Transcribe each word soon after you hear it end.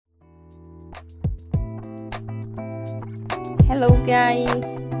Hello,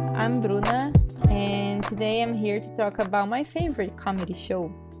 guys. I'm Bruna, and today I'm here to talk about my favorite comedy show,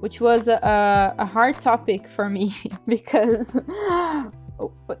 which was a hard topic for me because,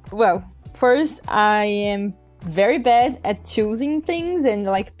 well, first, I am very bad at choosing things and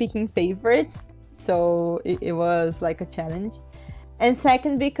like picking favorites, so it was like a challenge. And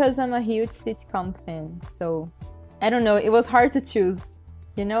second, because I'm a huge sitcom fan, so I don't know, it was hard to choose,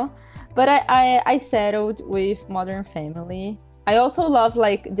 you know? But I settled with Modern Family. I also love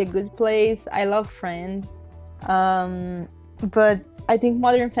like The Good Place. I love Friends. But I think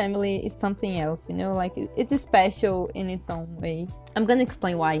Modern Family is something else, you know? Like it's special in its own way. I'm gonna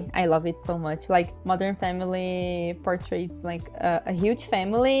explain why I love it so much. Like Modern Family portrays like a huge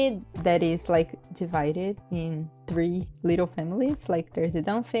family that is like divided in three little families. Like there's the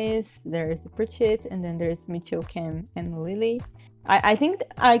Dunphys, there's the Pritchett, and then there's Mitchell, Cam, and Lily. I think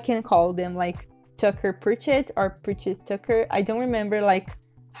I can call them like Tucker Pritchett or Pritchett Tucker. I don't remember like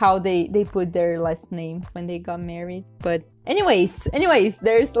how they put their last name when they got married. But anyways,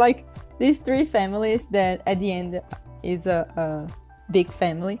 there's like these three families that at the end is a big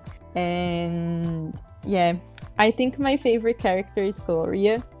family. And yeah, I think my favorite character is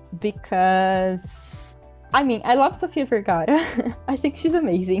Gloria because I love Sofia Vergara. I think she's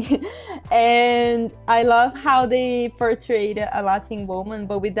amazing. And I love how they portrayed a Latin woman,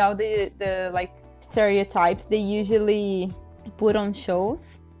 but without the like stereotypes they usually put on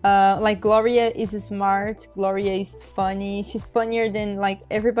shows. Like Gloria is smart, Gloria is funny. She's funnier than like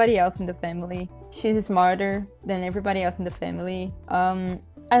everybody else in the family. She's smarter than everybody else in the family.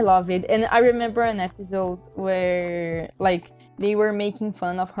 I love it. And I remember an episode where like they were making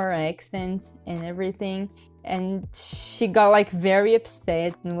fun of her accent and everything, and she got like very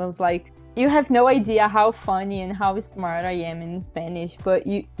upset and was like, you have no idea how funny and how smart I am in Spanish, but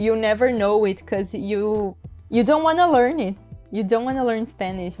you never know it because you don't want to learn it. You don't want to learn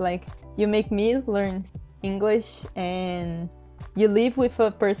Spanish. Like you make me learn English, and you live with a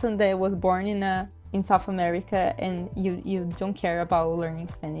person that was born in South America, and you don't care about learning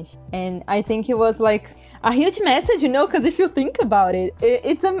Spanish. And I think it was like a huge message, you know, because if you think about it,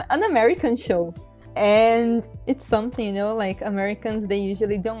 it's an American show. And it's something, you know, like Americans, they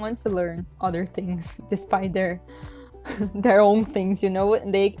usually don't want to learn other things despite their own things, you know.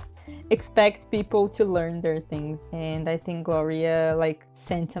 They expect people to learn their things. And I think Gloria like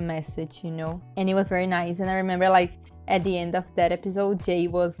sent a message, you know, and it was very nice. And I remember like at the end of that episode, Jay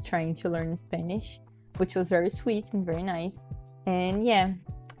was trying to learn Spanish, which was very sweet and very nice. And yeah,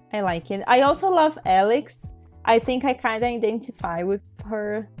 I like it. I also love Alex. I think I kind of identify with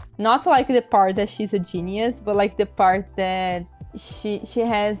her. Not like the part that she's a genius, but like the part that she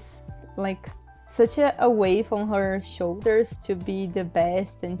has like such a weight on her shoulders to be the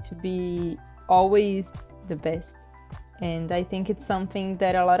best and to be always the best. And I think it's something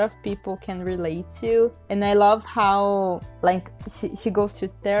that a lot of people can relate to. And I love how like she goes to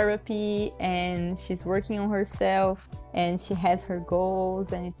therapy and she's working on herself and she has her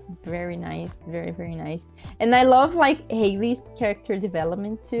goals, and it's very nice, very, very nice. And I love like Hailey's character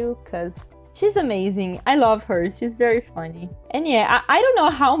development too, because she's amazing. I love her. She's very funny. And yeah, I don't know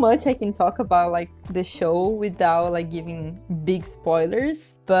how much I can talk about like the show without like giving big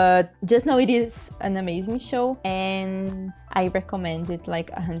spoilers, but just know it is an amazing show and I recommend it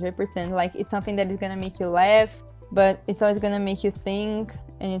like 100%. Like it's something that is gonna make you laugh, but it's always gonna make you think,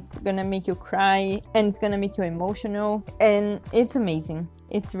 and it's gonna make you cry, and it's gonna make you emotional, and it's amazing.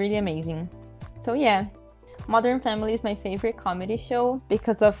 It's really amazing. So yeah, Modern Family is my favorite comedy show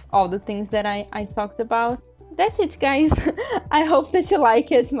because of all the things that I talked about. That's it, guys. I hope that you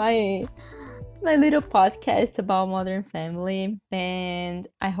like it, my little podcast about Modern Family, and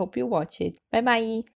I hope you watch it. Bye bye.